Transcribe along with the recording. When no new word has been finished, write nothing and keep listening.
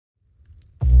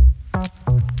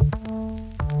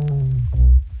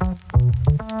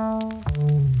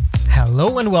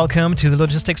and welcome to the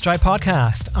Logistics Tribe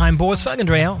podcast. I'm Boris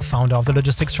Felgendreher, founder of the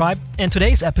Logistics Tribe, and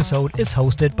today's episode is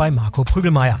hosted by Marco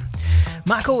Prügelmeier.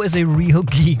 Marco is a real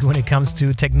geek when it comes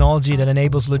to technology that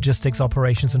enables logistics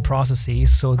operations and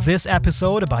processes, so this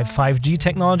episode about 5G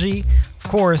technology,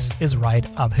 of course, is right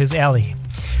up his alley.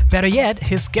 Better yet,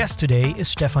 his guest today is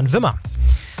Stefan Wimmer.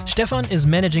 Stefan is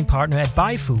managing partner at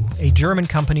BayFu, a German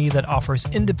company that offers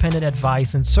independent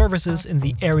advice and services in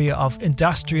the area of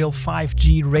industrial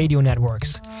 5G radio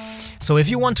networks. So if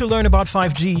you want to learn about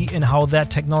 5G and how that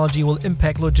technology will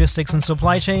impact logistics and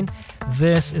supply chain,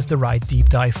 this is the right deep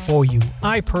dive for you.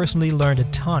 I personally learned a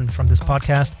ton from this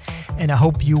podcast, and I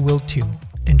hope you will too.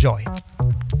 Enjoy.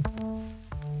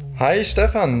 Hi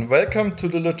Stefan, welcome to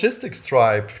the Logistics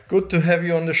Tribe. Good to have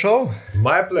you on the show.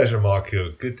 My pleasure,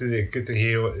 Marco. Good to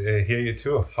hear you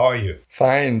too. How are you?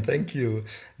 Fine, thank you.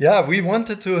 Yeah, we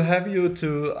wanted to have you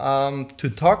to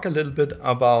talk a little bit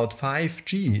about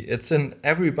 5G. It's in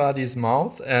everybody's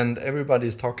mouth and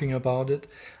everybody's talking about it.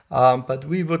 But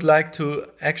we would like to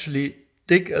actually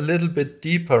dig a little bit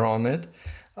deeper on it.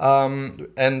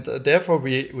 And therefore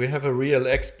we have a real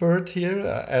expert here,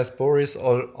 as Boris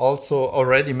also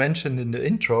already mentioned in the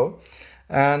intro.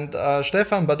 And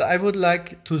Stefan, but I would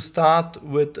like to start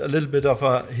with a little bit of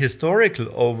a historical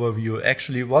overview.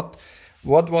 Actually, what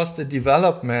was the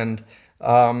development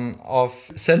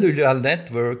of cellular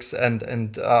networks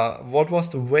and what was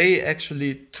the way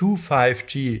actually to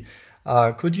 5G?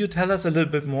 Could you tell us a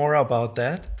little bit more about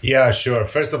that? Yeah, sure.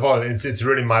 First of all, it's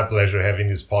really my pleasure having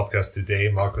this podcast today,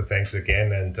 Marco. Thanks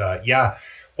again. And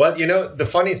well, the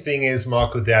funny thing is,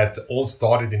 Marco, that all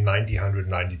started in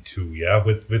 1992,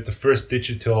 with the first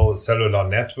digital cellular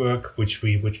network, which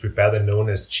we better known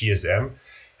as GSM.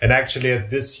 And actually, at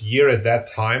that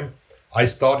time, I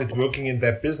started working in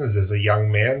that business as a young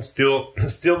man, still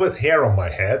with hair on my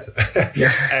head.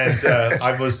 And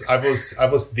I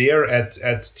was there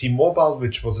at T-Mobile,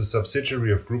 which was a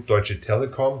subsidiary of Group Deutsche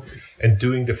Telekom, and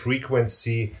doing the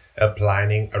frequency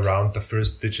planning around the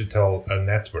first digital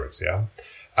networks.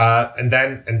 And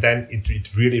then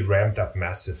it really ramped up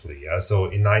massively. So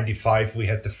in 95 we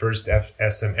had the first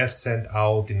SMS sent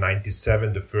out. In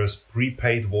 97 the first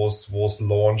prepaid was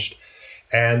launched.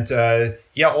 And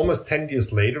almost 10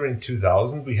 years later, in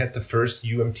 2000, we had the first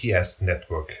UMTS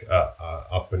network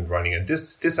up and running. And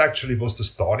this actually was the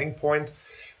starting point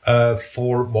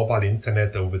for mobile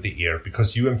internet over the air,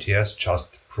 because UMTS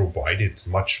just provided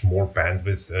much more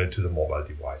bandwidth to the mobile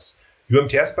device.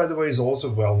 UMTS, by the way, is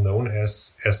also well known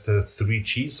as the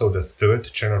 3G, so the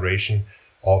third generation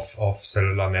of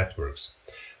cellular networks.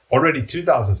 Already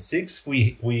 2006,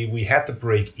 we had to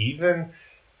break even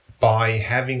by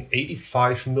having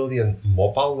 85 million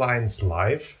mobile lines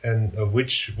live, and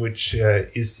which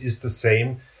is the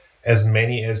same as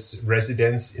many as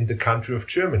residents in the country of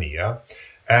Germany.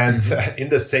 And in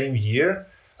the same year,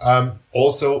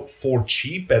 also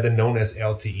 4G, better known as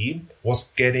LTE,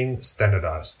 was getting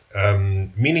standardized,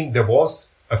 meaning there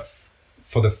was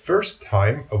for the first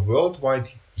time a worldwide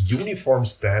uniform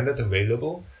standard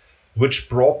available, which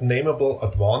brought nameable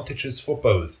advantages for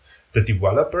both the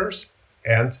developers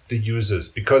and the users,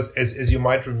 because as you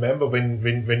might remember,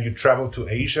 when you travel to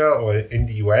Asia or in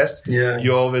the US,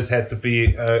 you always had to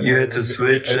be you had to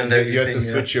switch you had to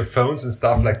switch your phones and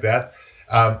stuff like that.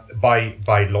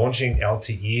 By launching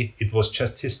LTE, it was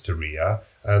just history,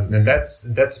 and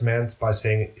that's meant by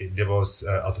saying there was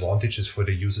advantages for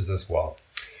the users as well.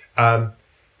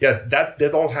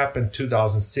 That all happened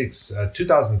 2006.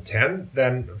 2010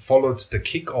 then followed the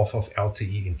kickoff of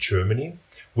LTE in Germany,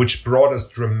 which brought us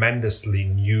tremendously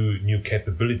new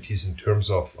capabilities in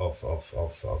terms of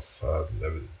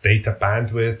data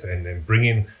bandwidth and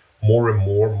bringing more and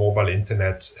more mobile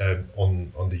internet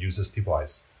on the user's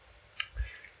device.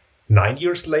 9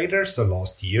 years later, so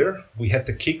last year, we had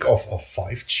the kickoff of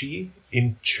 5G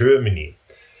in Germany,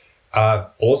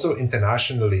 also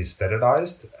internationally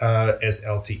standardized as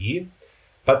LTE,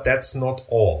 but that's not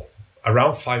all.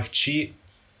 Around 5G,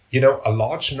 a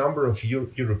large number of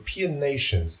European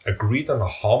nations agreed on a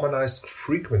harmonized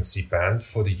frequency band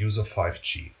for the use of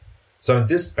 5G. So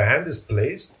this band is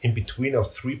placed in between of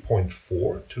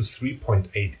 3.4 to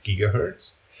 3.8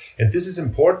 gigahertz. And this is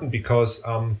important because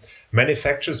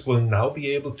manufacturers will now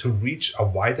be able to reach a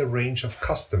wider range of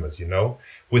customers,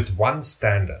 with one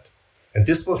standard. And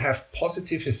this will have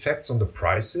positive effects on the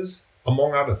prices,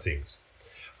 among other things.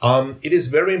 It is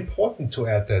very important to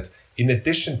add that in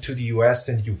addition to the US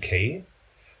and UK,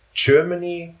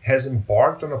 Germany has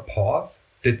embarked on a path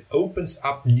that opens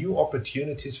up new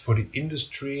opportunities for the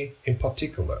industry in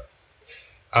particular.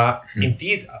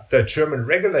 Indeed, the German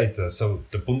regulator, so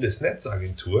the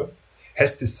Bundesnetzagentur,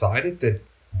 has decided that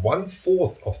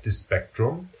 1/4 of this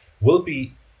spectrum will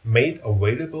be made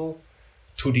available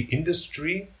to the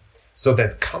industry so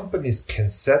that companies can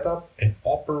set up and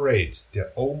operate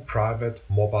their own private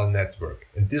mobile network.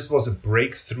 And this was a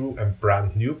breakthrough and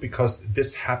brand new because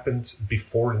this happened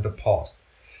before in the past.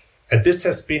 And this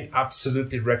has been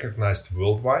absolutely recognized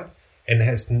worldwide and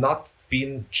has not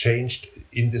been changed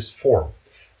in this form.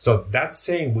 So that's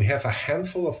saying we have a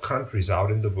handful of countries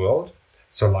out in the world,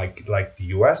 so like the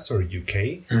US or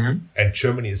UK and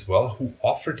Germany as well, who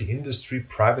offer the industry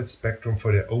private spectrum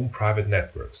for their own private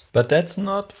networks. But that's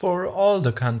not for all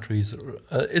the countries.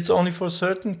 It's only for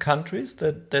certain countries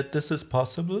that this is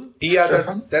possible? Yeah,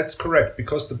 that's correct,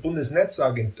 because the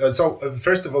Bundesnetzagentur,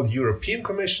 first of all, the European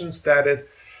Commission stated,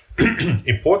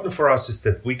 important for us is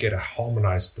that we get a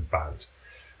harmonized band.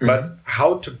 But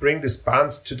how to bring this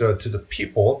band to the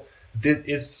people, this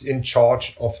is in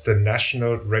charge of the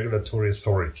national regulatory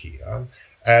authority.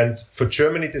 And for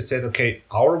Germany, they said, okay,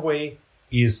 our way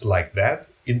is like that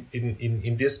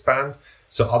in this band.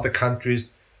 So other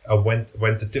countries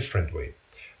went a different way.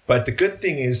 But the good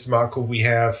thing is, Marco, we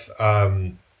have,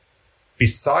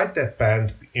 beside that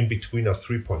band in between of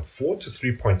 3.4 to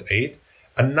 3.8,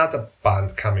 another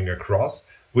band coming across,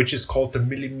 which is called the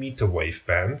millimeter wave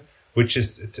band, which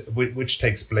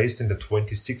takes place in the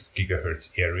 26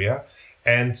 gigahertz area.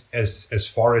 And as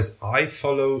far as I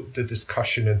follow the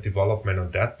discussion and development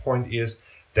on that point is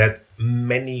that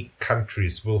many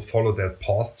countries will follow that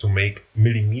path to make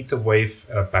millimeter wave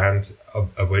band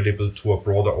available to a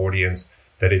broader audience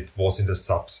that it was in the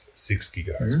sub 6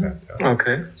 gigahertz band. Yeah.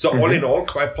 Okay. So all in all,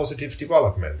 quite positive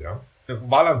development. Yeah.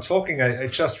 While I'm talking, I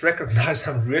just recognize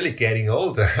I'm really getting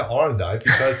older, aren't I?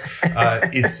 Because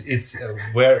it's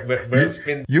where we've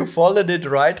been. You followed it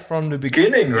right from the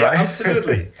beginning, right? Yeah,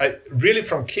 absolutely. Really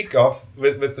from kickoff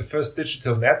with the first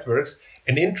digital networks.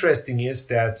 And interesting is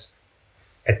that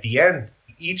at the end,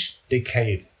 each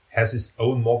decade has its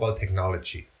own mobile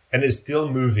technology and is still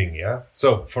moving. Yeah.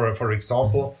 So for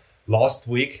example, last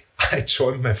week I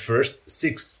joined my first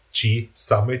 6G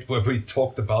summit where we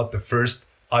talked about the first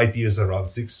ideas around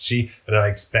 6G, and I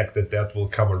expect that will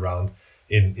come around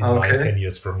in 9-10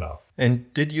 years from now.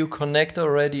 And did you connect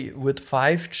already with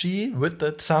 5G with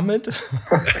that summit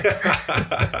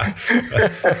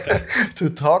to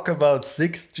talk about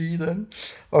 6G then?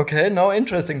 Okay, no,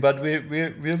 interesting, but we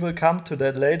will come to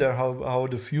that later, how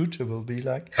the future will be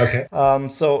like. Okay.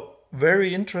 So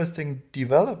very interesting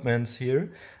developments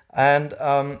here, and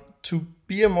to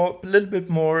be a little bit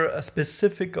more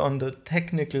specific on the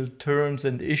technical terms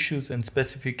and issues and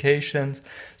specifications.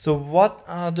 So what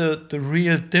are the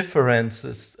real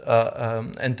differences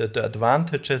and the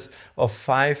advantages of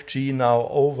 5G now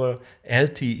over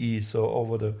LTE, so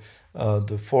over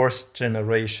the fourth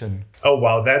generation? Oh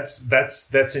wow,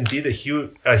 that's indeed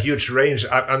a huge range.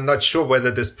 I'm not sure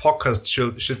whether this podcast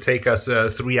should take us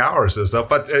 3 hours or so,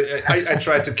 but I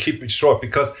try to keep it short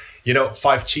because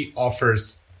 5G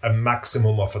offers a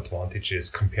maximum of advantages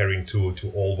comparing to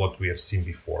all what we have seen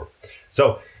before.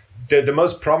 So the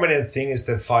most prominent thing is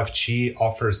that 5G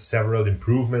offers several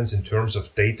improvements in terms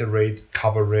of data rate,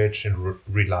 coverage, and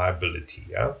reliability.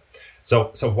 Yeah.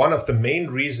 So one of the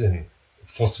main reasons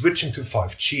for switching to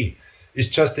 5G is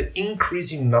just the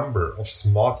increasing number of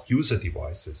smart user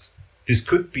devices. This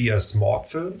could be a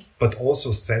smartphone, but also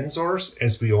sensors,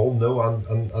 as we all know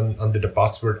under the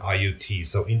buzzword IoT,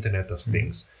 so Internet of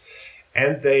Things.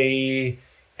 And the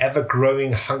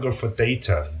ever-growing hunger for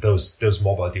data, those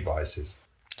mobile devices.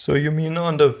 So you mean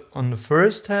on the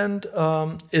first hand,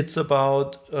 it's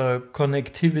about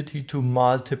connectivity to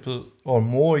multiple or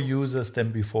more users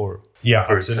than before? Yeah,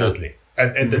 absolutely.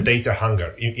 And the data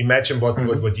hunger. Imagine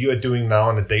what you are doing now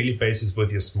on a daily basis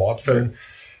with your smartphone.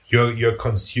 You're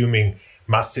consuming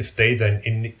massive data.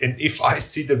 And if I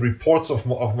see the reports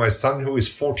of my son, who is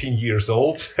 14 years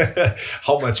old,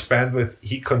 how much bandwidth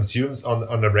he consumes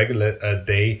on a regular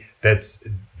day, that's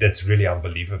really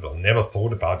unbelievable. Never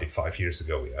thought about it 5 years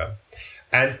ago. Yeah.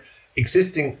 And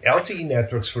existing LTE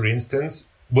networks, for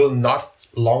instance, will not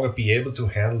longer be able to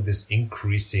handle this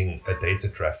increasing data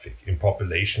traffic in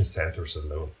population centers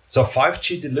alone. So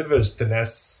 5G delivers the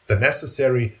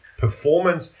necessary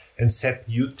performance and set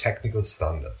new technical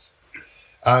standards.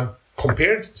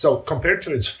 Compared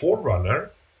to its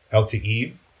forerunner,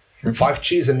 LTE,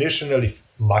 5G is initially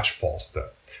much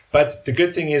faster. But the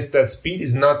good thing is that speed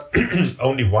is not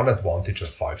only one advantage of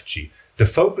 5G. The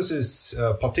focus is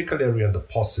particularly on the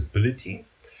possibility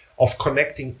of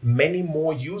connecting many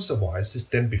more user devices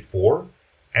than before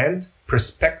and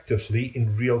prospectively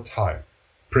in real time.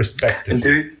 And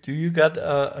do you got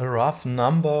a rough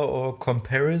number or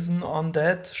comparison on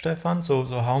that, Stefan? So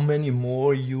how many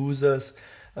more users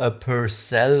per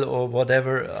cell or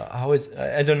whatever?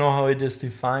 I don't know how it is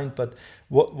defined, but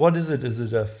what is it? Is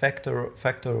it a factor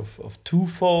of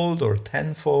twofold or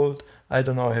tenfold? I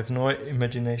don't know. I have no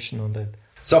imagination on that.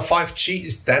 So 5G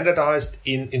is standardized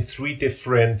in three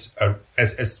different,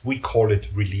 as we call it,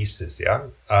 releases. Yeah,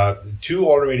 two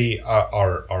already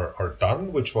are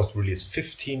done, which was release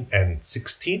 15 and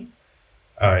 16.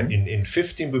 In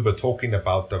 15, we were talking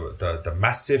about the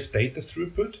massive data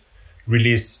throughput.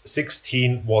 Release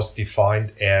 16 was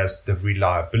defined as the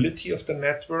reliability of the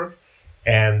network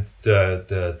and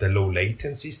the low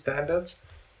latency standards.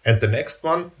 And the next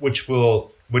one, which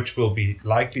will be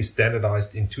likely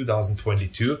standardized in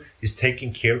 2022, is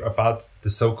taking care about the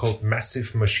so-called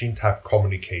massive machine type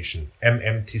communication,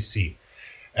 MMTC.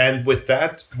 And with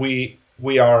that, we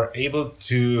are able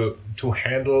to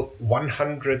handle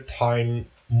 100 times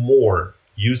more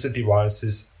user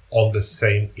devices on the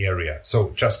same area.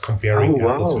 So just comparing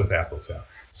apples with apples. Yeah.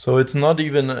 So it's not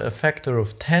even a factor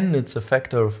of 10, it's a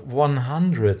factor of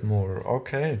 100 more.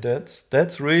 Okay,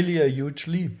 that's really a huge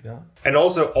leap. Yeah. And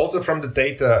also from the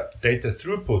data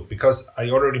throughput, because I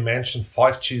already mentioned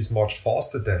 5G is much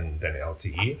faster than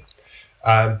LTE.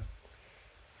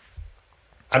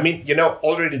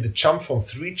 Already the jump from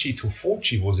 3G to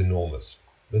 4G was enormous.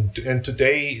 And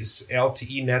today's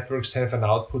LTE networks have an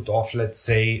output of, let's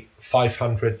say,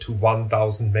 500 to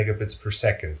 1000 megabits per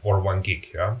second or 1 gig.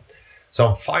 Yeah. So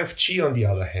 5G, on the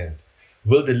other hand,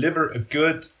 will deliver a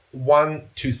good 1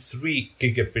 to 3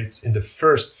 gigabits in the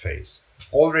first phase.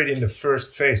 Already in the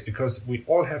first phase, because we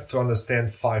all have to understand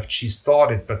 5G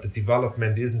started, but the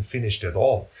development isn't finished at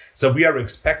all. So we are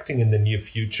expecting in the near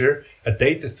future a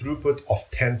data throughput of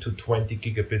 10 to 20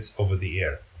 gigabits over the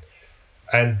air.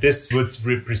 And this would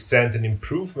represent an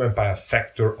improvement by a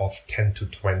factor of 10 to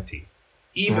 20,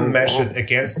 even measured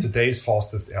against today's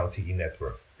fastest LTE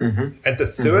network. Mm-hmm. And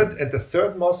the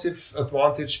third massive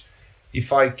advantage,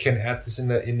 if I can add this in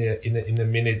a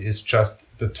minute, is just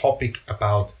the topic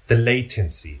about the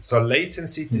latency. So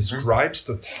latency describes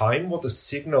the time what a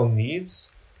signal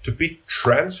needs to be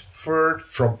transferred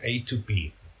from A to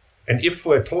B. And if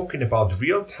we're talking about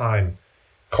real-time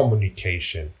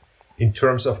communication in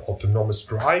terms of autonomous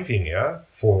driving,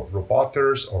 for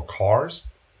robots or cars,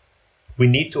 we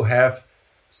need to have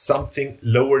something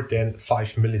lower than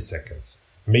 5 milliseconds,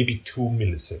 maybe 2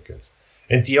 milliseconds.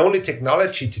 And the only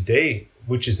technology today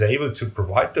which is able to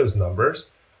provide those numbers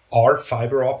are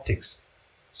fiber optics.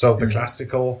 So the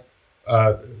classical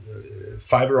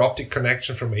fiber optic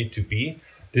connection from A to B,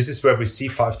 this is where we see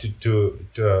 2 to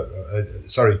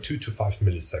 5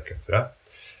 milliseconds. Yeah.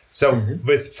 So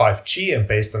with 5G and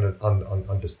based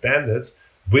on the standards,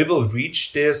 we will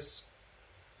reach this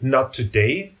not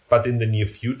today, but in the near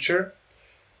future.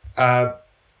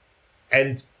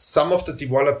 And some of the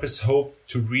developers hope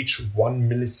to reach 1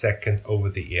 millisecond over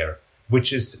the air,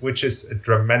 which is a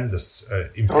tremendous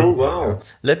improvement. Oh, wow.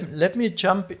 Let me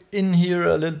jump in here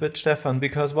a little bit, Stefan,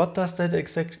 because what does that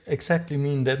exactly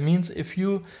mean? That means if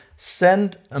you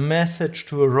send a message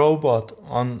to a robot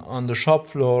on the shop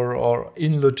floor or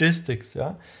in logistics,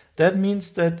 that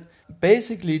means that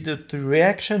basically the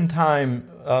reaction time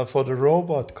for the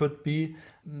robot could be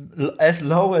as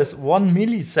low as 1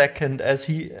 millisecond as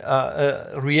he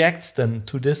reacts then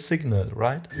to this signal,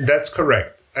 right? That's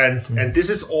correct. And this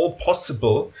is all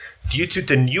possible due to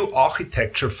the new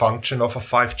architecture function of a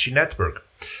 5G network.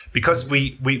 Because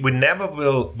we never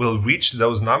will reach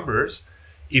those numbers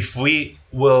if we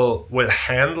will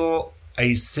handle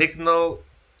a signal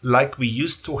like we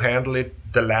used to handle it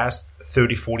the last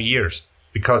 30, 40 years.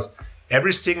 Because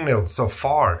every signal so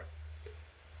far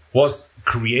was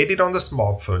created on the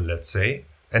smartphone, let's say,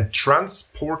 and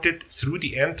transported through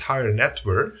the entire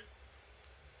network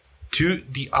to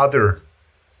the other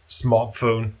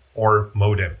smartphone or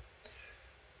modem.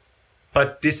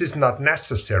 But this is not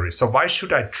necessary. So why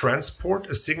should I transport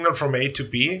a signal from A to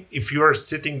B if you are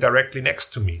sitting directly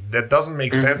next to me? That doesn't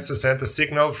make sense to send a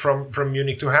signal from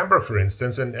Munich to Hamburg, for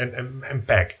instance, and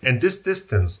back. And this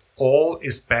distance all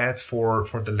is bad for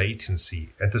the latency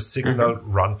and the signal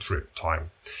run trip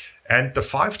time. And the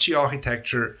 5G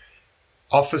architecture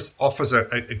offers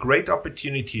a great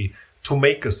opportunity to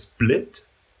make a split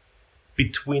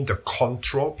between the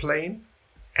control plane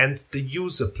and the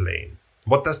user plane.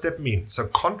 What does that mean? So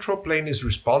control plane is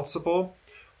responsible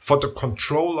for the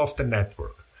control of the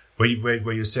network, where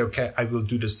you say, okay, I will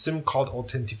do the SIM card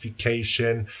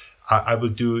authentication, I will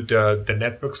do the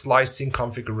network slicing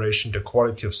configuration, the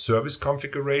quality of service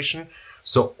configuration.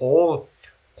 So all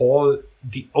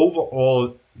the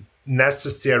overall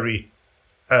necessary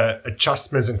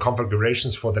adjustments and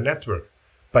configurations for the network.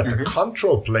 But the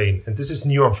control plane, and this is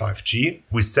new on 5G,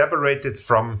 we separated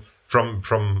the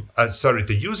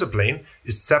user plane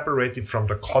is separated from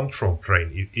the control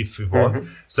plane if we want.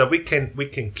 So we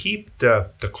can keep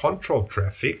the control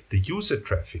traffic, the user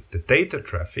traffic, the data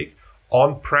traffic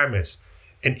on premise.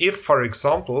 And if, for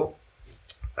example,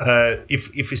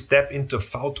 if we step into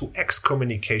V2X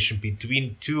communication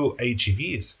between two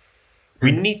AGVs,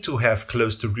 we need to have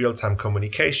close to real-time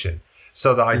communication.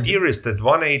 So the idea is that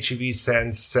one AGV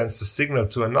sends the signal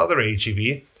to another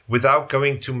AGV without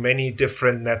going to many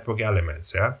different network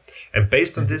elements, yeah. And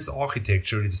based on this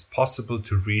architecture, it is possible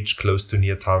to reach close to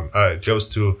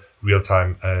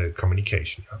real-time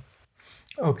communication. Yeah?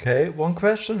 Okay, one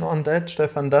question on that,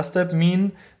 Stefan. Does that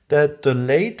mean that the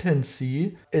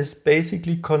latency is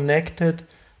basically connected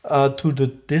to the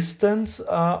distance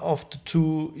of the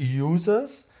two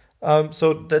users?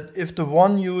 So that if the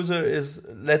one user is,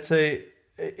 let's say,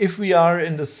 if we are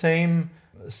in the same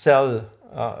cell,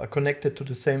 connected to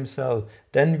the same cell,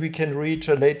 then we can reach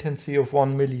a latency of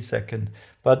 1 millisecond.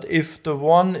 But if the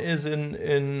one is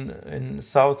in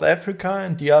South Africa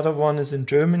and the other one is in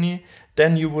Germany,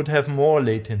 then you would have more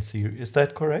latency. Is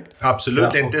that correct?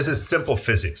 Absolutely. Yeah. And this is simple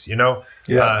physics, you know.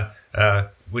 Yeah.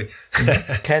 We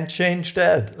can't change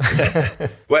that.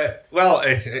 well,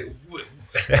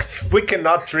 we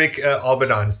cannot trick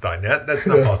Albert Einstein. Yeah? That's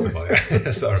not possible.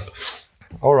 Yeah? Sorry.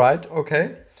 All right.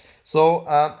 Okay. So,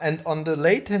 and on the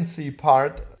latency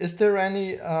part, is there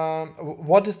any,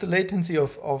 what is the latency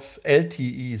of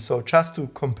LTE? So just to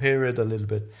compare it a little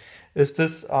bit, is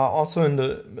this also in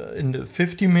the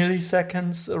 50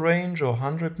 milliseconds range or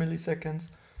 100 milliseconds?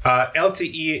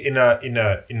 LTE in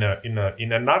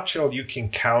a nutshell, you can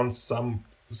count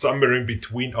somewhere in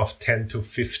between of 10 to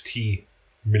 50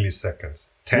 milliseconds.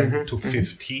 10 to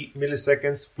 50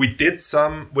 milliseconds. We did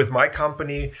some with my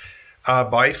company.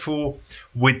 BayFu,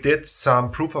 we did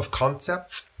some proof of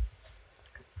concepts,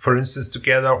 for instance,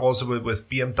 together also with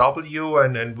BMW,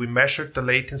 and we measured the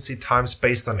latency times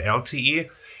based on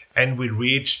LTE, and we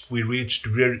reached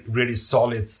really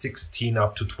solid 16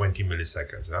 up to 20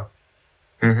 milliseconds. Yeah.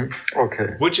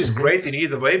 Okay. Which is great in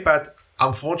either way, but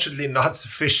unfortunately not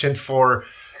sufficient for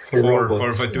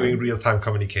doing real-time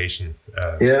communication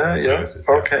services.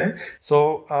 Yeah. Okay.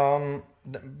 So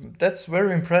that's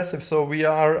very impressive. So we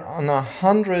are on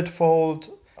 100-fold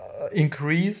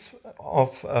increase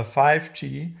of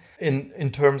 5G in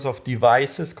terms of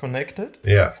devices connected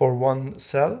for one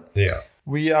cell. Yeah.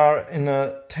 We are in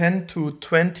a 10 to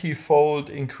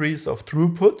 20-fold increase of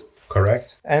throughput.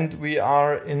 Correct. And we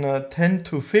are in a 10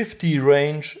 to 50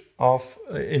 range of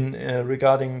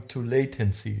regarding to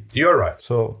latency. You're right.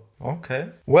 So, okay.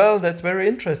 Well, that's very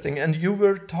interesting. And you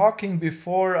were talking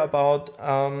before about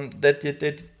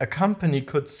that a company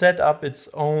could set up its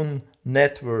own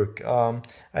network.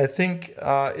 I think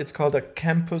it's called a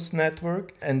campus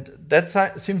network. And that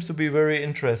seems to be very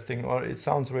interesting, or it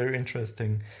sounds very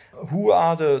interesting. Who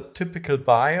are the typical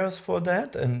buyers for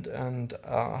that, and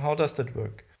how does that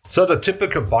work? So the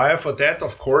typical buyer for that,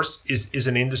 of course, is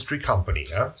an industry company.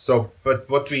 Yeah. So, but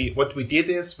what we did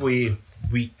is we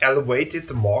elevated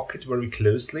the market very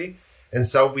closely, and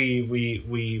so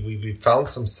we found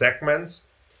some segments.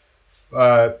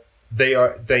 They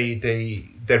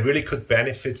really could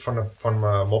benefit from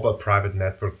a mobile private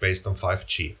network based on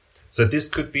 5G. So this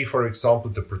could be, for example,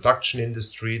 the production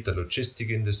industry, the logistic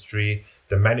industry,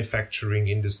 the manufacturing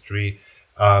industry.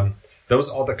 Those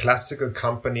are the classical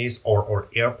companies or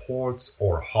airports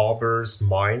or harbors,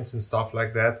 mines and stuff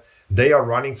like that. They are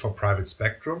running for private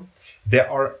spectrum. There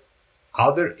are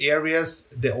other areas,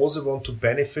 they also want to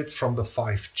benefit from the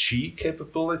 5G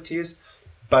capabilities,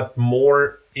 but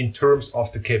more in terms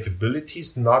of the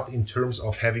capabilities, not in terms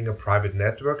of having a private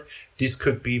network. This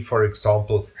could be, for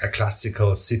example, a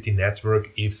classical city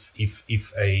network if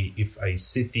a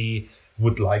city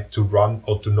would like to run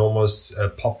autonomous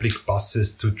public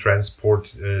buses to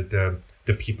transport the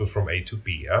people from A to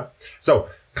B. Yeah? So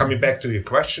coming back to your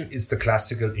question, it's the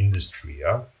classical industry.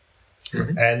 Yeah?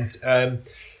 And,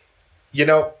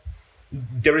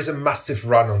 there is a massive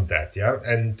run on that. Yeah.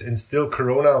 And still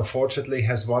Corona, unfortunately,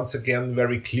 has once again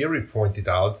very clearly pointed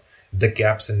out the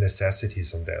gaps and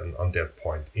necessities on that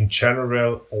point. In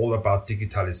general, all about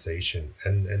digitalization.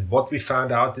 And what we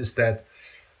found out is that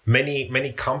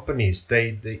many companies,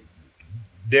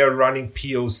 they're running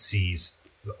POCs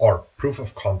or proof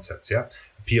of concepts,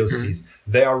 POCs.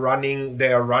 They are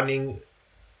running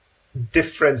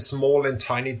different small and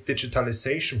tiny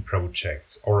digitalization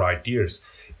projects or ideas,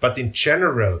 but in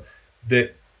general,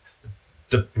 the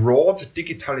broad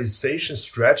digitalization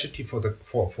strategy for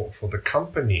the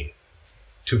company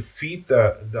to feed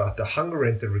the hunger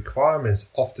and the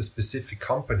requirements of the specific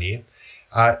company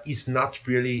is not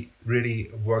really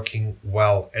working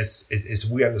well as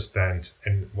we understand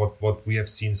and what we have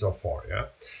seen so far. Yeah,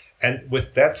 and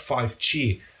with that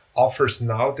 5G offers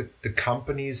now the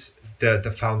companies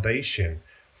the foundation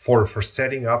for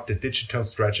setting up the digital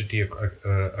strategy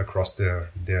across the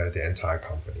entire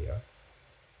company. Yeah?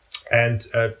 And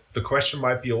the question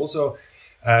might be also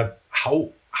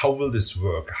how will this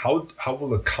work? How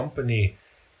will a company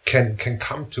can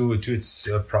come to its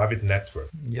private network?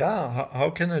 Yeah,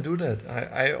 how can I do that?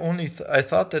 I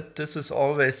thought that this is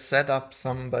always set up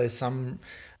by some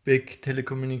big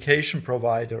telecommunication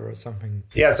provider or something.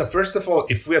 Yeah, so first of all,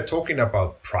 if we are talking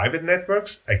about private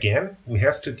networks, again, we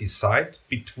have to decide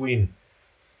between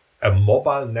a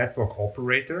mobile network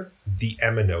operator, the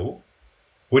MNO,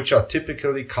 which are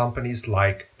typically companies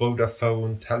like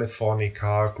Vodafone,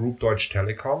 Telefonica, Group Deutsche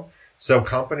Telekom. So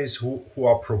companies who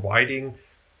are providing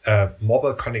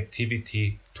mobile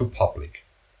connectivity to public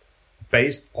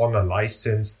based on a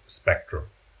licensed spectrum.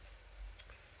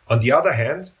 On the other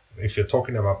hand, if you're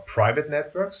talking about private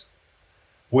networks,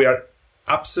 we are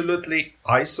absolutely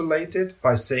isolated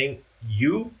by saying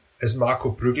you, as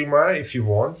Marco Brüggelmeier, if you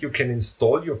want, you can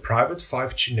install your private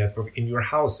 5G network in your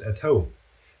house at home.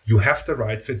 You have the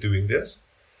right for doing this,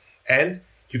 and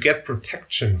you get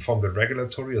protection from the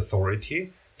regulatory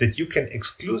authority that you can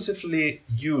exclusively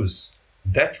use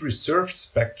that reserved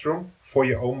spectrum for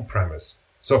your own premise.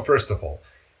 So first of all,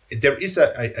 there is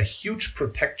a huge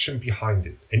protection behind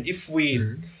it. And if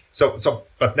we,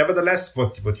 but nevertheless,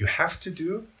 what you have to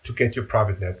do to get your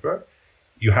private network,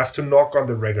 you have to knock on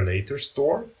the regulator's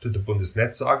door, to the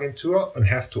Bundesnetzagentur, and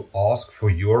have to ask for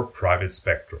your private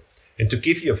spectrum. And to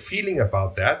give you a feeling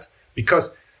about that,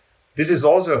 because this is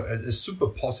also a super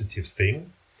positive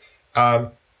thing,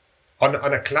 on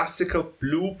a classical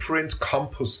blueprint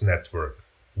campus network,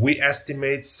 we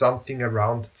estimate something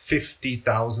around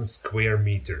 50,000 square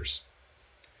meters.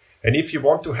 And if you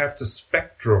want to have the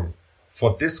spectrum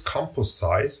for this campus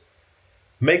size,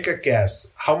 make a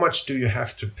guess. How much do you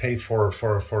have to pay for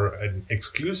an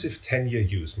exclusive 10-year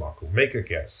use, Marco? Make a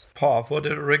guess. For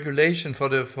the regulation for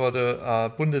the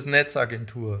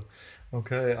Bundesnetzagentur.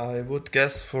 Okay, I would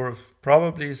guess for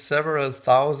probably several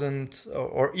thousand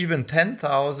or even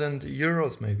 10,000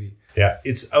 euros maybe. Yeah,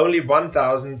 it's only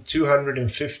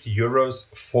 1,250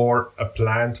 euros for a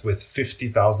plant with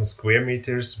 50,000 square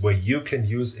meters where you can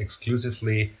use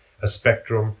exclusively a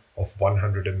spectrum of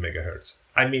 100 megahertz.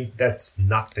 I mean, that's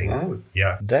nothing. Wow.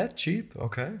 Yeah. That cheap?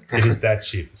 Okay. It is that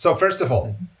cheap. So first of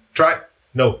all,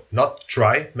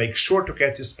 make sure to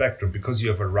get your spectrum because you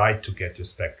have a right to get your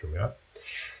spectrum. Yeah.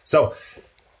 So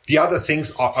the other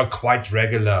things are quite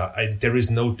regular. There is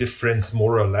no difference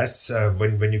more or less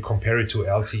when you compare it to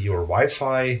LTE or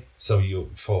Wi-Fi. So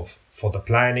you for the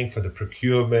planning, for the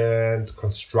procurement,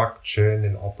 construction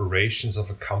and operations of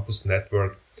a campus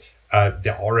network,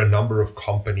 there are a number of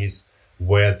companies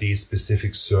where these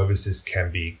specific services can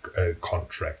be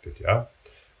contracted. Yeah.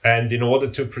 And in order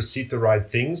to proceed the right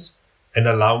things, and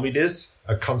allow me this,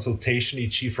 a consultation,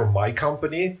 e.g. from my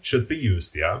company should be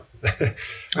used. Yeah.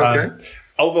 Okay.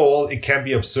 Overall, it can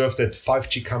be observed that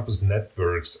 5G campus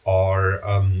networks are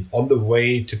on the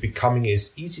way to becoming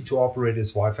as easy to operate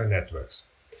as Wi-Fi networks.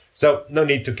 So no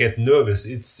need to get nervous.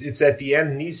 It's at the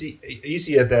end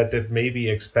easier that may be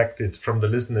expected from the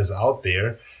listeners out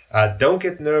there. Don't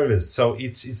get nervous. So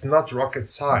it's not rocket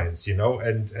science, and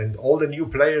all the new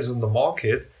players on the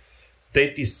market, they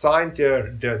designed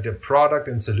their product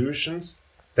and solutions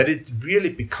that it really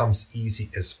becomes easy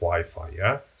as Wi-Fi.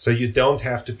 Yeah. So you don't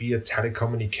have to be a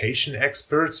telecommunication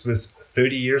expert with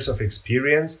 30 years of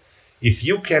experience. If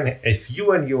you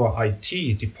and your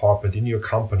IT department in your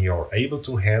company are able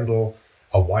to handle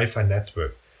a Wi-Fi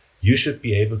network, you should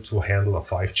be able to handle a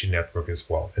 5G network as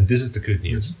well. And this is the good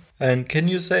news. And can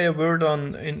you say a word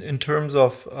on in terms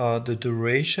of the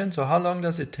duration? So how long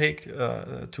does it take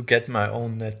to get my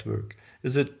own network?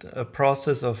 Is it a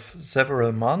process of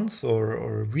several months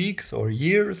or weeks or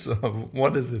years?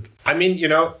 What is it? I mean,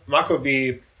 Marco,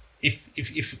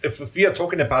 if we are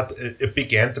talking about a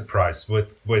big enterprise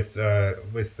with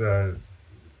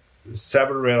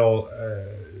several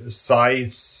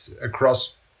sites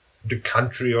across the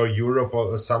country or Europe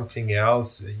or something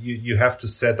else, you have to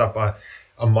set up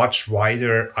a much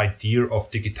wider idea of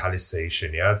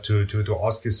digitalization. Yeah, to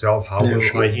ask yourself, how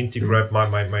will I integrate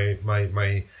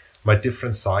my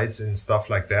different sites and stuff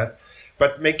like that.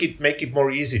 But make it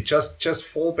more easy. Just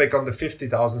fall back on the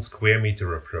 50,000 square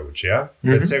meter approach. Yeah.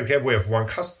 Mm-hmm. Let's say, okay, we have one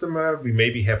customer. We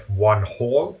maybe have one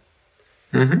hall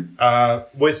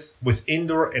with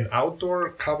indoor and outdoor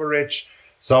coverage.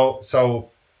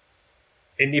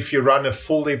 And if you run a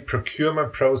fully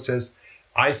procurement process,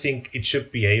 I think it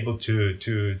should be able to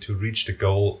reach the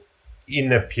goal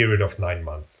in a period of 9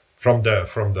 months from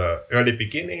the early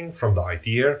beginning, from the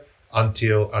idea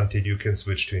until you can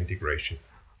switch to integration.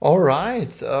 All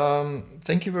right.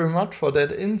 Thank you very much for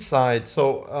that insight.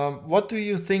 So what do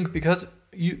you think? Because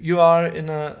you are in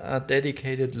a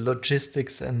dedicated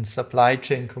logistics and supply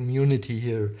chain community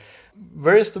here.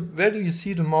 Where do you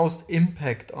see the most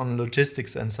impact on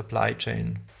logistics and supply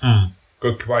chain?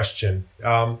 Good question.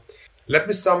 Let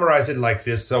me summarize it like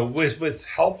this. So with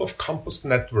help of campus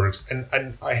networks,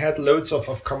 and I had loads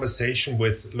of conversation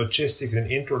with logistics and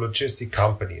intralogistic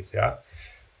companies,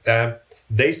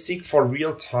 they seek for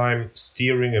real-time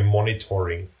steering and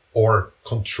monitoring or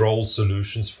control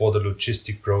solutions for the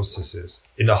logistic processes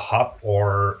in a hub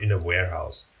or in a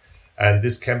warehouse. And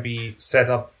this can be set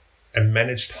up and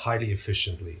managed highly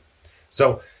efficiently.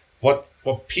 So what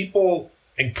people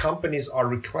and companies are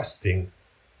requesting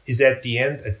is at the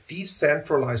end a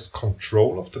decentralized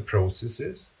control of the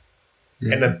processes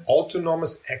and an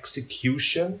autonomous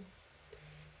execution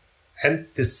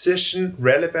and decision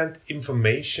relevant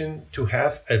information to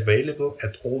have available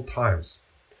at all times.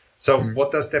 So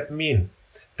what does that mean?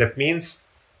 That means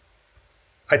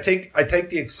I take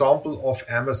the example of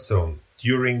Amazon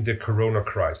during the Corona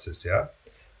crisis.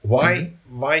 Why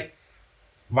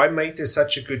made they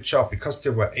such a good job? Because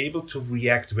they were able to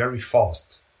react very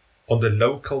fast on the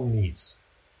local needs.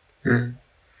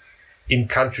 In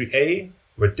country A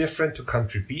were different to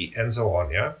country B and so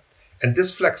on. And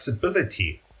this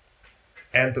flexibility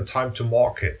and the time to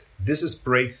market, this is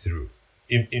breakthrough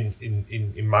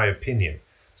in my opinion.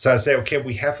 So I say, okay,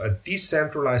 we have a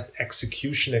decentralized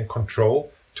execution and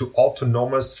control to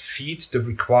autonomous feed the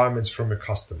requirements from the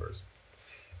customers.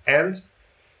 And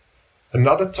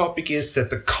another topic is that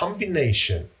the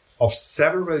combination of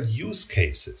several use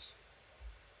cases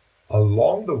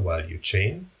along the value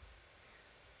chain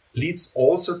leads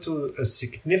also to a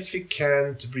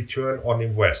significant return on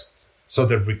invest. So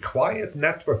the required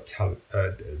network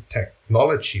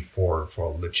technology for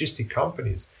logistic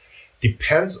companies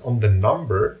depends on the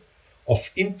number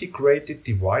of integrated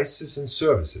devices and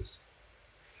services.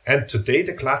 And today,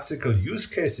 the classical use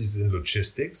cases in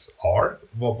logistics are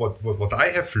what I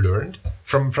have learned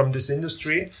from this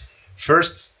industry.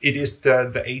 First, it is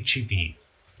the HEV.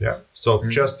 So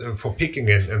just for picking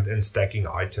and stacking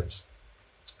items.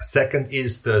 Second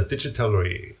is the digital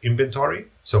inventory.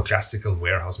 So classical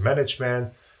warehouse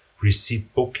management,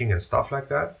 receipt booking and stuff like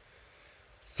that.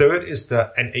 Third is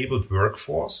the enabled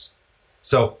workforce.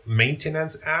 So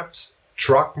maintenance apps,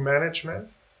 truck management.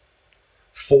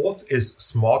 Fourth is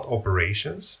smart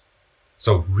operations.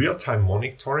 So real-time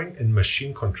monitoring and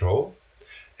machine control.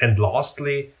 And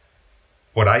lastly,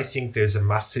 what I think there's a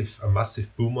massive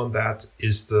boom on that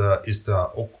is the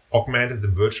augmented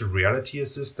and virtual reality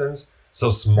assistance. So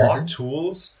smart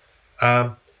tools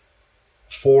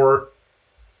for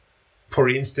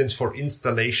instance, for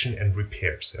installation and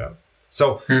repairs.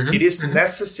 So it is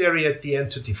necessary at the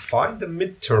end to define the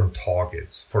midterm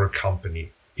targets for a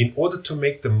company in order to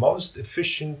make the most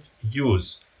efficient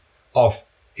use of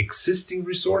existing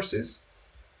resources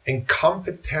and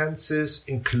competences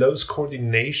in close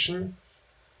coordination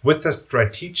with the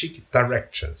strategic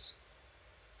directions.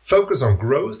 Focus on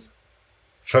growth,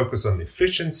 focus on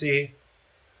efficiency,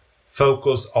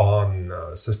 focus on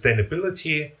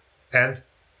sustainability, and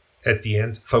at the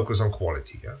end, focus on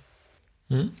quality.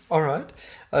 All right.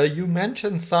 You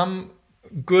mentioned some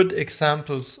good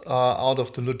examples out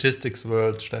of the logistics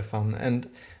world, Stefan.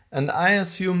 And I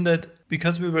assume that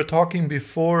because we were talking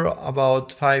before about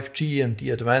 5G and the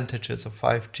advantages of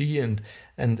 5G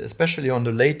and especially on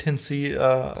the latency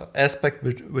aspect,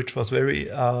 which was very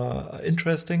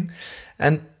interesting.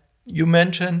 And you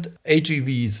mentioned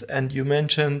AGVs and you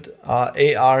mentioned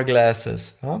AR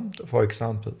glasses, for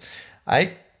example.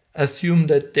 I assume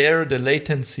that there the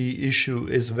latency issue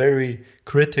is very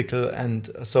critical, and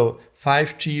so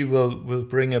 5G will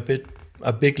bring a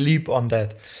big leap on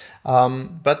that.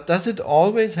 But does it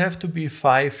always have to be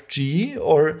 5G,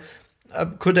 or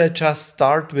could I just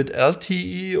start with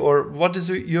LTE, or what is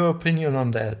your opinion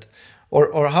on that?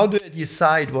 Or how do I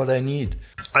decide what I need?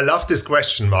 I love this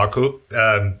question, Marco,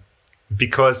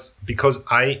 because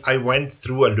I went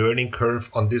through a learning curve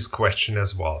on this question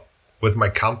as well with my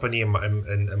company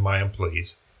and my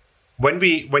employees. When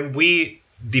we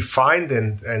defined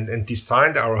and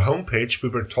designed our homepage, we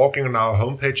were talking on our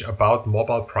homepage about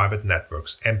mobile private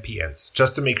networks, MPNs,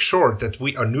 just to make sure that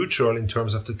we are neutral in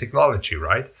terms of the technology,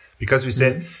 right? Because we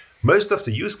said Most of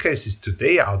the use cases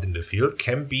today out in the field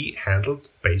can be handled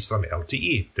based on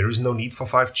LTE. There is no need for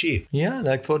 5G. Yeah,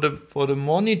 like for the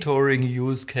monitoring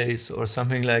use case or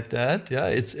something like that. Yeah,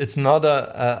 it's not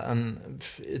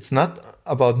it's not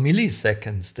about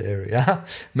milliseconds there. Yeah,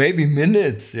 maybe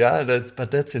minutes. Yeah,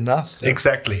 that's enough. Yeah.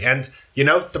 Exactly. And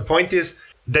the point is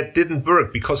that didn't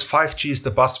work because 5G is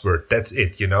the buzzword. That's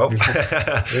it.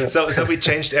 Yeah. So we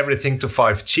changed everything to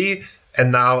 5G.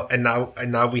 And now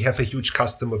we have a huge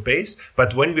customer base.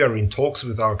 But when we are in talks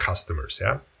with our customers,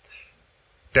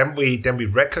 then we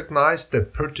recognize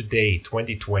that per today,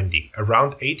 2020,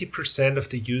 around 80% of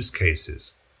the use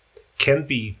cases can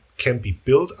be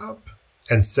built up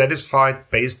and satisfied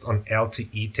based on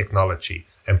LTE technology.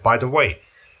 And by the way,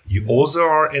 you also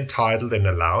are entitled and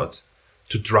allowed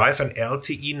to drive an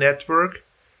LTE network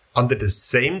under the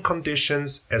same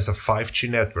conditions as a 5G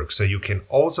network. So you can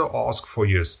also ask for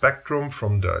your spectrum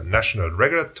from the National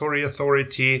Regulatory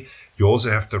Authority. You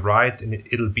also have the right, and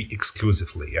it'll be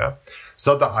exclusively. Yeah.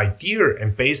 So the idea,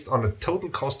 and based on a total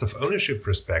cost of ownership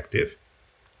perspective,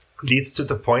 leads to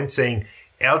the point saying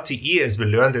LTE, as we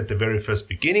learned at the very first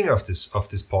beginning of this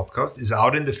podcast, is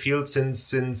out in the field since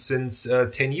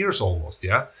 10 years almost.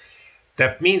 Yeah.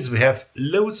 That means we have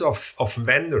loads of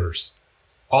vendors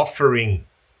offering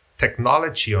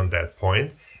technology on that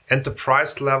point, and the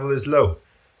price level is low.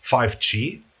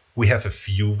 5G, we have a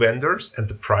few vendors, and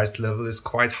the price level is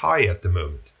quite high at the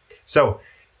moment. So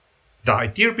the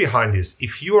idea behind this,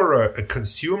 if you are a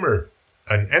consumer,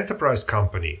 an enterprise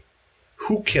company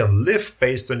who can live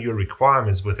based on your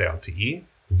requirements with LTE,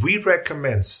 we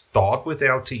recommend start with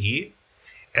LTE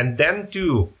and then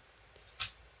do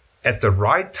at the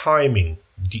right timing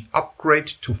the upgrade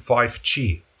to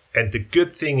 5G. And the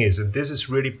good thing is, and this is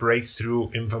really breakthrough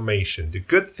information, the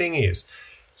good thing is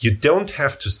you don't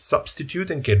have to substitute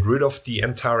and get rid of the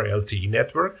entire LTE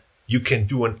network. You can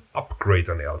do an upgrade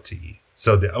on LTE.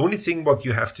 So the only thing what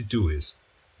you have to do is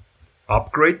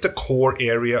upgrade the core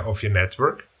area of your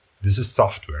network. This is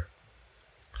software.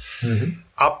 Mm-hmm.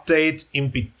 Update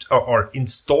or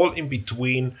install in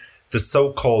between the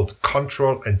so-called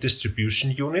control and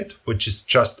distribution unit, which is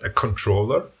just a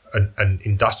controller, an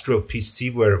industrial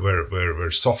PC where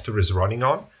software is running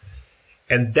on,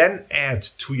 and then add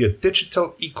to your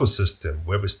digital ecosystem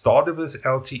where we started with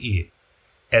LTE,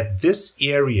 at these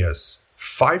areas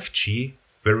 5G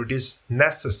where it is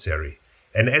necessary.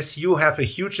 And as you have a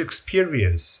huge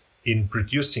experience in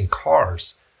producing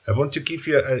cars, I want to give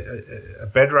you a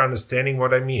better understanding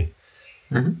what I mean.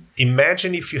 Mm-hmm.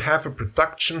 Imagine if you have a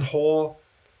production hall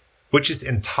which is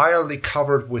entirely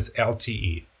covered with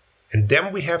LTE. And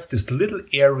then we have this little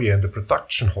area in the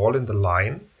production hall in the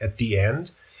line at the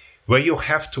end where you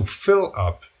have to fill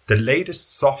up the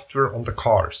latest software on the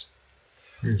cars.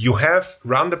 Mm-hmm. You have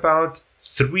round about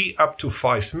 3 up to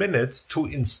 5 minutes to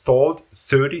install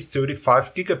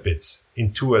 35 gigabits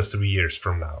in 2 or 3 years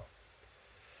from now.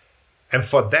 And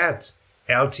for that,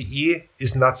 LTE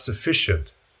is not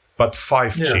sufficient, but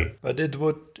 5G. Yeah, but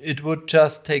it would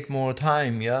just take more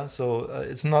time, yeah. So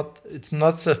it's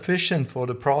not sufficient for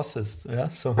the process, yeah.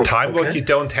 So time what you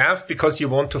don't have because you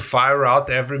want to fire out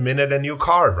every minute a new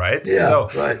car, right? Yeah,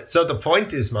 right. So the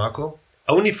point is, Marco,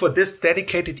 only for this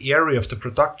dedicated area of the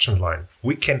production line,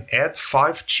 we can add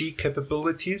 5G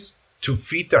capabilities to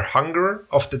feed the hunger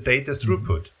of the data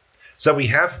throughput. So we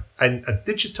have a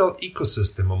digital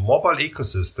ecosystem, a mobile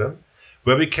ecosystem,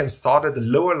 where we can start at a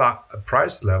lower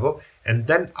price level and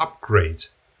then upgrade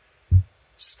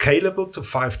scalable to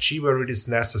 5G where it is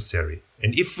necessary.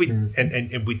 And if we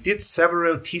and we did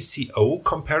several TCO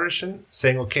comparison,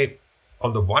 saying, okay,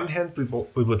 on the one hand,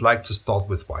 we would like to start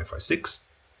with Wi-Fi 6.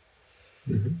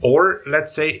 Mm-hmm. Or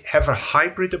let's say have a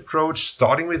hybrid approach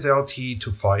starting with LTE to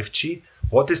 5G.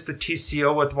 What is the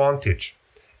TCO advantage?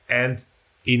 And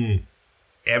in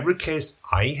every case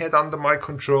I had under my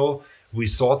control, we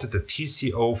saw that the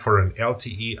TCO for an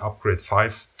LTE upgrade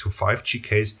 5 to 5G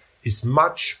case is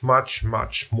much, much,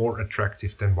 much more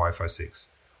attractive than Wi-Fi 6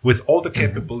 with all the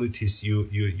capabilities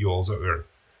you also earn.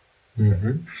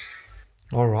 Mm-hmm.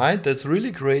 All right, that's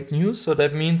really great news. So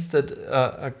that means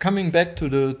that coming back to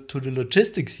the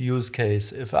logistics use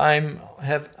case, if I'm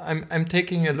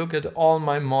taking a look at all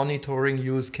my monitoring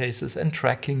use cases and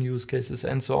tracking use cases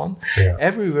and so on,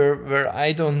 everywhere where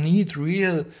I don't need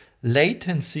real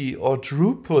latency or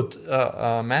throughput,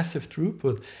 massive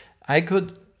throughput, I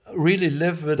could really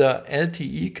live with a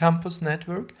LTE campus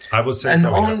network. I would say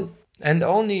and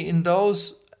only in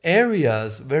those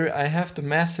areas where I have the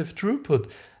massive throughput.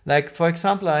 Like, for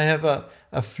example, I have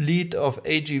a fleet of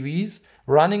AGVs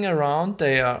running around.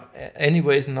 They are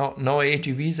anyways no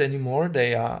AGVs anymore.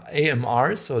 They are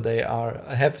AMRs, so they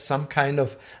have some kind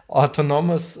of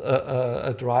autonomous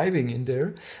driving in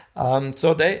there.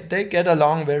 So they get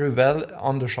along very well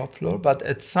on the shop floor. But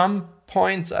at some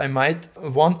points, I might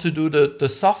want to do the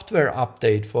software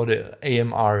update for the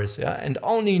AMRs, and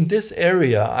only in this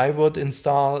area I would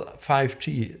install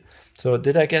 5G. So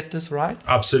did I get this right?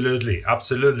 Absolutely.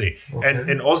 Okay.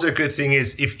 And also a good thing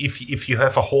is if you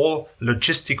have a whole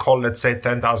logistic hall, let's say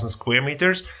 10,000 square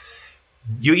meters,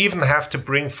 you even have to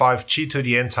bring 5G to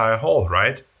the entire hall,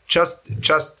 right?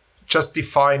 Just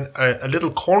define a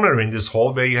little corner in this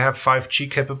hall where you have 5G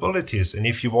capabilities. And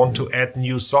if you want to add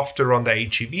new software on the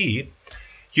HEV,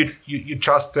 you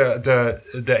trust the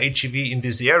HEV in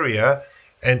this area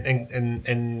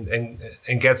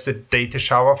and gets the data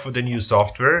shower for the new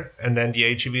software, and then the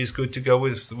HEV is good to go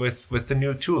with the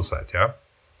new tool set. Yeah.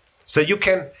 So you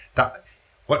can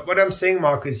what I'm saying,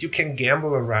 Marco, is you can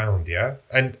gamble around. Yeah.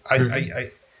 And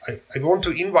I want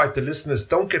to invite the listeners,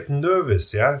 don't get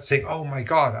nervous. Yeah. Saying, oh my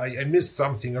God, I missed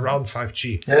something around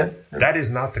 5G. Yeah. That is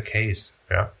not the case.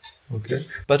 Yeah. Okay.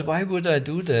 But why would I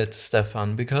do that,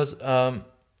 Stefan? Because I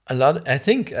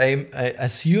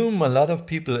assume a lot of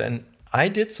people, and I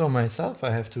did so myself,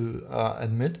 I have to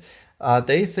admit.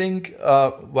 They think,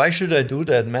 why should I do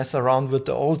that, mess around with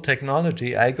the old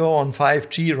technology? I go on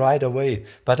 5G right away.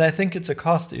 But I think it's a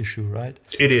cost issue, right?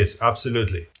 It is,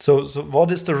 absolutely. So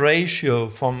what is the ratio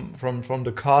from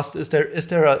the cost? Is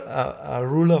there a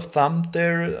rule of thumb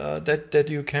there that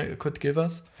you could give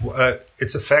us?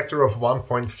 It's a factor of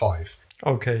 1.5.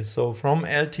 Okay, so from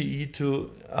LTE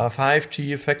to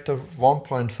 5G, a factor of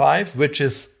 1.5, which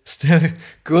is still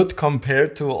good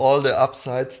compared to all the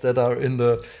upsides that are in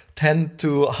the 10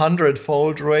 to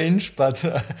 100-fold range, but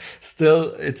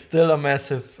it's still a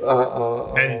massive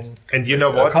and you know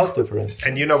what cost difference.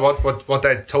 And you know what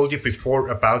I told you before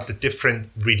about the different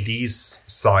release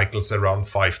cycles around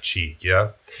 5G. Yeah,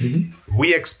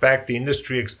 the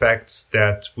industry expects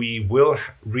that we will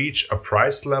reach a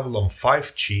price level on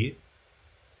 5G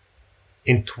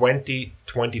in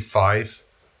 2025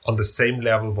 on the same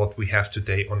level what we have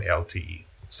today on LTE.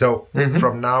 So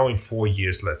from now in 4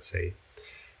 years, let's say.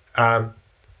 I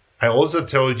also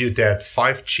told you that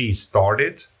 5G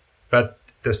started, but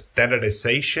the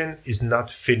standardization is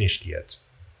not finished yet.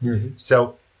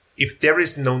 So if there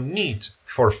is no need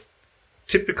for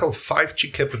typical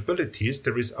 5G capabilities,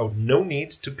 there is no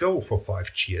need to go for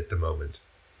 5G at the moment.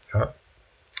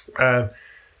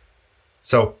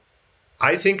 So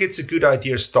I think it's a good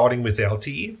idea starting with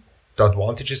LTE. The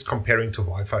advantages comparing to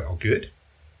Wi-Fi are good.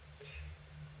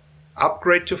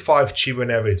 Upgrade to 5G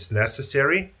whenever it's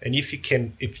necessary. And if you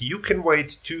can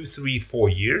wait 2, 3, 4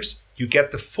 years, you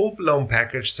get the full-blown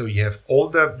package. So you have all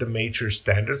the major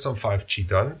standards on 5G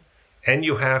done, and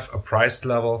you have a price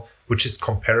level which is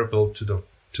comparable to the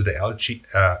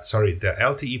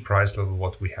LTE price level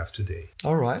what we have today.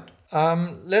 All right.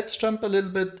 Let's jump a little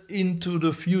bit into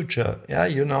the future. Yeah,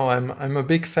 I'm a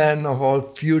big fan of all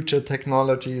future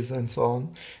technologies and so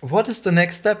on. What is the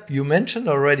next step? You mentioned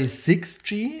already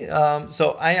 6G.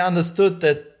 So I understood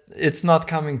that it's not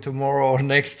coming tomorrow or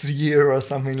next year or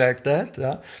something like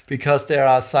that, because there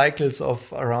are cycles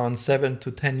of around 7 to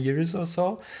 10 years or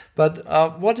so. But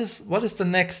what is the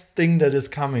next thing that is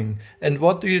coming? And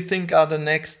what do you think are the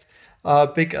next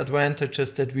big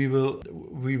advantages that we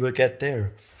will get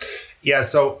there? Yeah,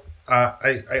 so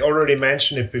I already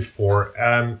mentioned it before.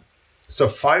 So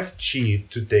 5G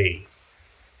today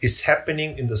is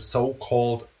happening in the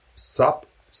so-called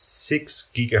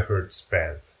sub-6 gigahertz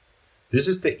band. This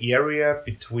is the area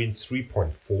between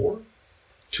 3.4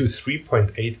 to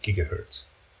 3.8 gigahertz.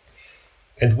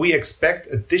 And we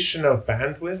expect additional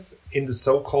bandwidth in the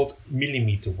so-called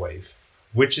millimeter wave,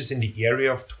 which is in the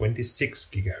area of 26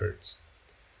 gigahertz.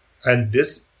 And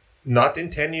this not in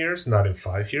 10 years, not in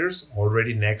 5 years,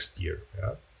 already next year.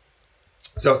 Yeah?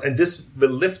 So, and this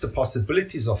will lift the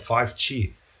possibilities of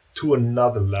 5G to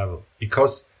another level,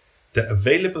 because the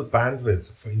available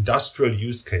bandwidth for industrial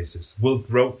use cases will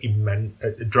grow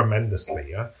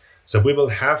tremendously. Yeah? So we will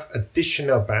have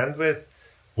additional bandwidth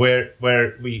where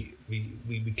we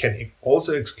can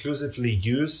also exclusively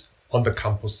use on the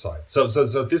campus side. So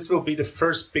this will be the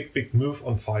first big move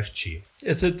on 5G.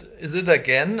 Is it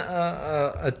again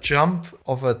a jump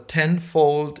of a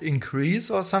 10-fold increase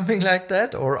or something like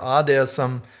that? Or are there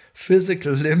some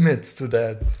physical limits to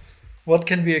that? What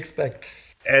can we expect?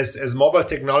 As mobile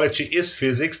technology is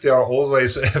physics, there are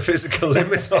always physical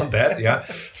limits on that. Yeah.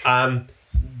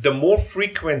 The more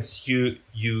frequency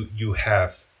you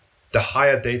have, the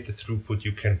higher data throughput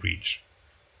you can reach.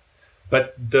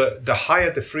 But the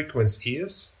higher the frequency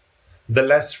is, the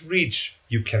less reach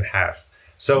you can have.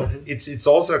 So it's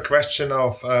also a question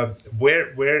of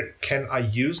where can I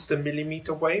use the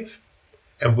millimeter wave,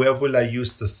 and where will I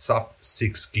use the sub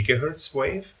 6 gigahertz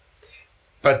wave?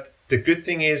 But the good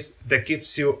thing is that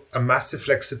gives you a massive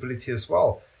flexibility as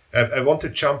well. I want to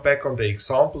jump back on the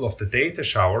example of the data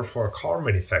shower for a car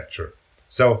manufacturer.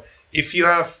 So if you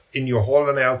have in your whole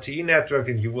an LTE network,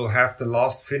 and you will have the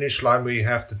last finish line where you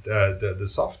have the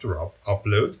software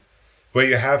upload, where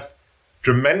you have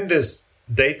tremendous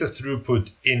data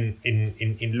throughput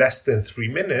in less than 3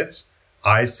 minutes,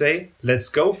 I say, let's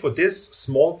go for this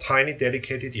small, tiny,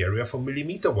 dedicated area for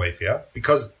millimeter wave,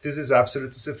 because this is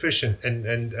absolutely sufficient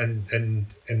and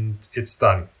it's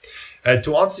done.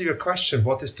 To answer your question,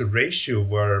 what is the ratio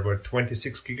where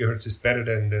 26 gigahertz is better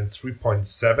than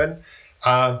 3.7?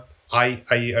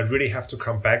 I really have to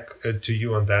come back to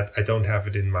you on that. I don't have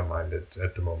it in my mind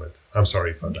at the moment. I'm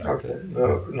sorry for that. Okay,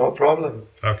 no problem.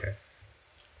 Okay.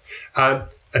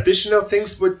 Additional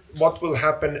things with what will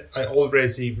happen, I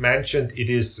already mentioned, it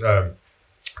is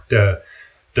the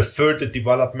further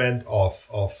development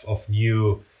of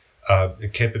new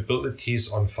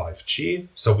capabilities on 5G.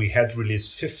 So we had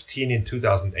release 15 in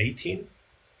 2018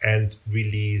 and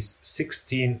release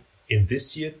 16 in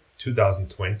this year,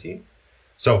 2020.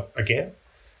 So again,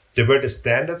 there were the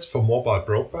standards for mobile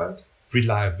broadband,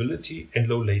 reliability, and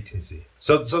low latency.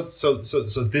 So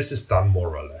this is done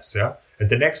more or less, yeah. And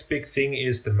the next big thing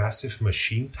is the massive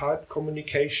machine type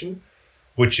communication,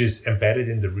 which is embedded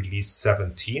in the release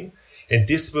 17. And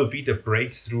this will be the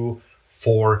breakthrough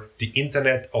for the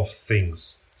Internet of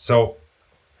Things. So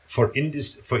for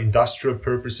industrial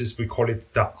purposes, we call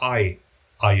it the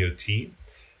IoT.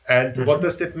 And what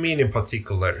does that mean in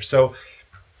particular? So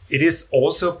it is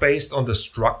also based on the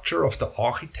structure of the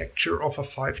architecture of a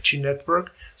 5G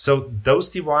network. So those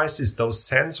devices, those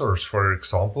sensors, for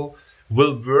example,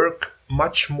 will work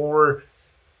much more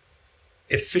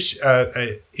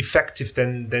effective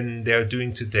than they're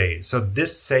doing today. So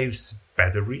this saves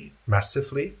battery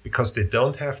massively, because they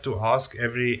don't have to ask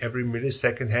every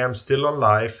millisecond, hey, I'm still on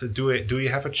live, do you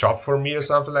have a job for me or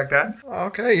something like that?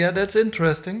 Okay, yeah, that's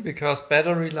interesting, because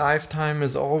battery lifetime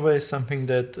is always something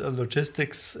that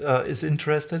logistics is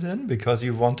interested in, because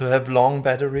you want to have long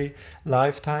battery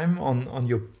lifetime on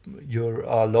your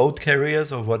load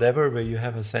carriers or whatever, where you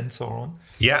have a sensor on.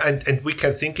 Yeah, and we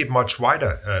can think it much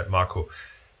wider, Marco.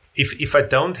 If I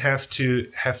don't have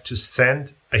to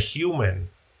send a human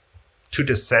to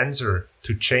the sensor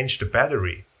to change the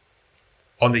battery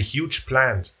on a huge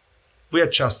plant, we are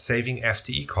just saving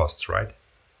FTE costs, right?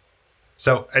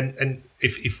 So, and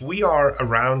if we are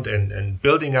around and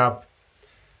building up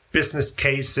business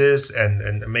cases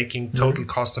and making total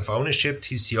cost of ownership,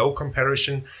 TCO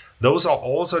comparison, those are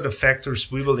also the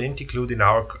factors we will include in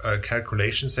our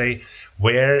calculation. Say,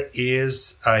 where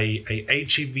is a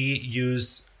HEV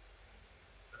use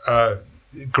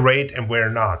great and where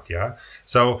not, yeah?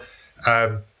 So,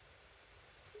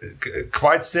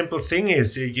 quite simple thing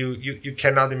is you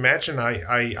cannot imagine.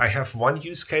 I have one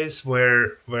use case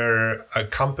where a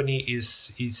company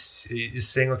is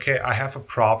saying, okay, I have a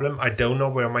problem. I don't know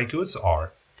where my goods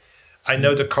are. I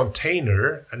know the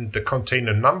container and the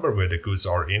container number where the goods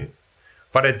are in,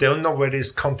 but I don't know where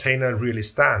this container really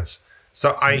stands.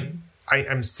 So I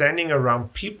am sending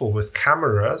around people with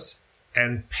cameras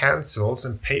and pencils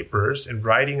and papers and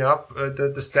writing up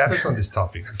the status on this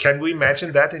topic. Can we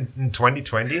imagine that in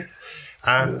 2020?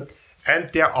 And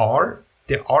there are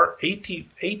 80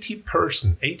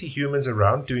 humans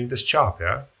around doing this job.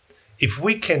 Yeah, if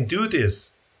we can do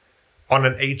this on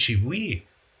an HEV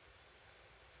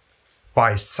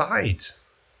by site,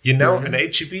 an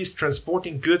HEV is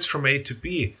transporting goods from A to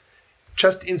B.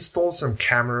 Just install some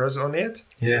cameras on it,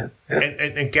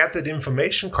 and get that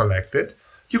information collected.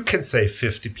 You can save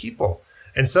 50 people.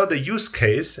 And so the use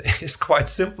case is quite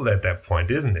simple at that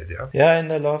point, isn't it? Yeah. Yeah, and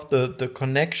I love the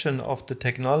connection of the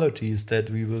technologies that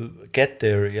we will get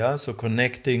there. Yeah, so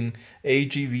connecting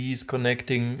AGVs,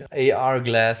 connecting AR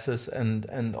glasses,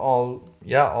 and all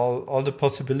the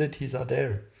possibilities are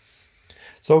there.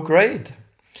 So great.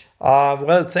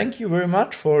 Well, thank you very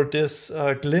much for this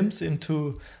glimpse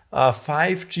into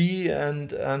 5G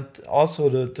and also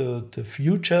the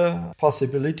future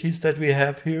possibilities that we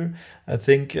have here. I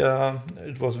think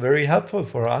it was very helpful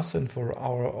for us and for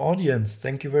our audience.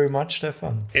 Thank you very much,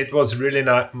 Stefan. It was really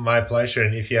my pleasure.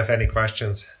 And if you have any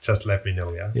questions, just let me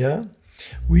know. Yeah.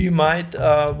 We might,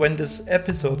 when this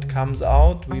episode comes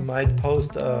out, we might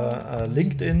post a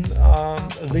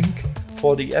LinkedIn link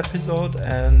for the episode.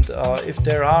 And if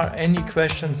there are any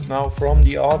questions now from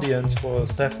the audience for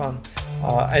Stefan,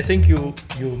 I think you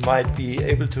might be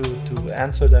able to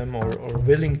answer them or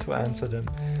willing to answer them.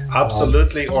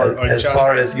 Absolutely, or as just,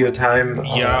 far as your time.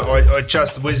 Or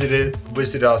just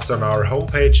visit us on our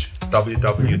homepage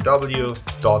www.bayfu.de,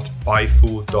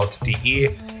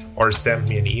 or send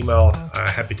me an email.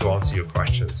 Happy to answer your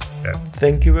questions. Yeah.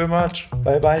 Thank you very much.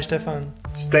 Bye, Stefan.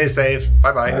 Stay safe.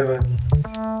 Bye.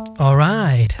 All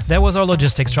right, that was our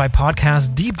Logistics Tribe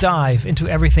podcast deep dive into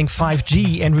everything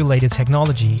 5G and related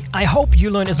technology. I hope you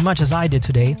learned as much as I did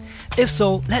today. If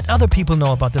so, let other people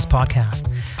know about this podcast.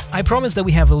 I promise that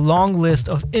we have a long list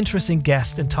of interesting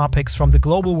guests and topics from the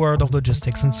global world of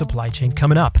logistics and supply chain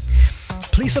coming up.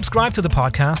 Please subscribe to the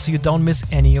podcast so you don't miss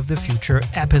any of the future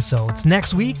episodes.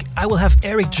 Next week, I will have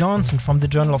Eric Johnson from the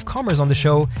Journal of Commerce on the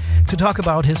show to talk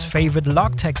about his favorite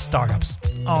logtech startups.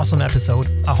 Awesome episode.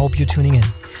 I hope you're tuning in.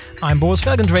 I'm Boris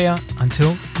Felgendreher.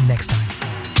 Until next time.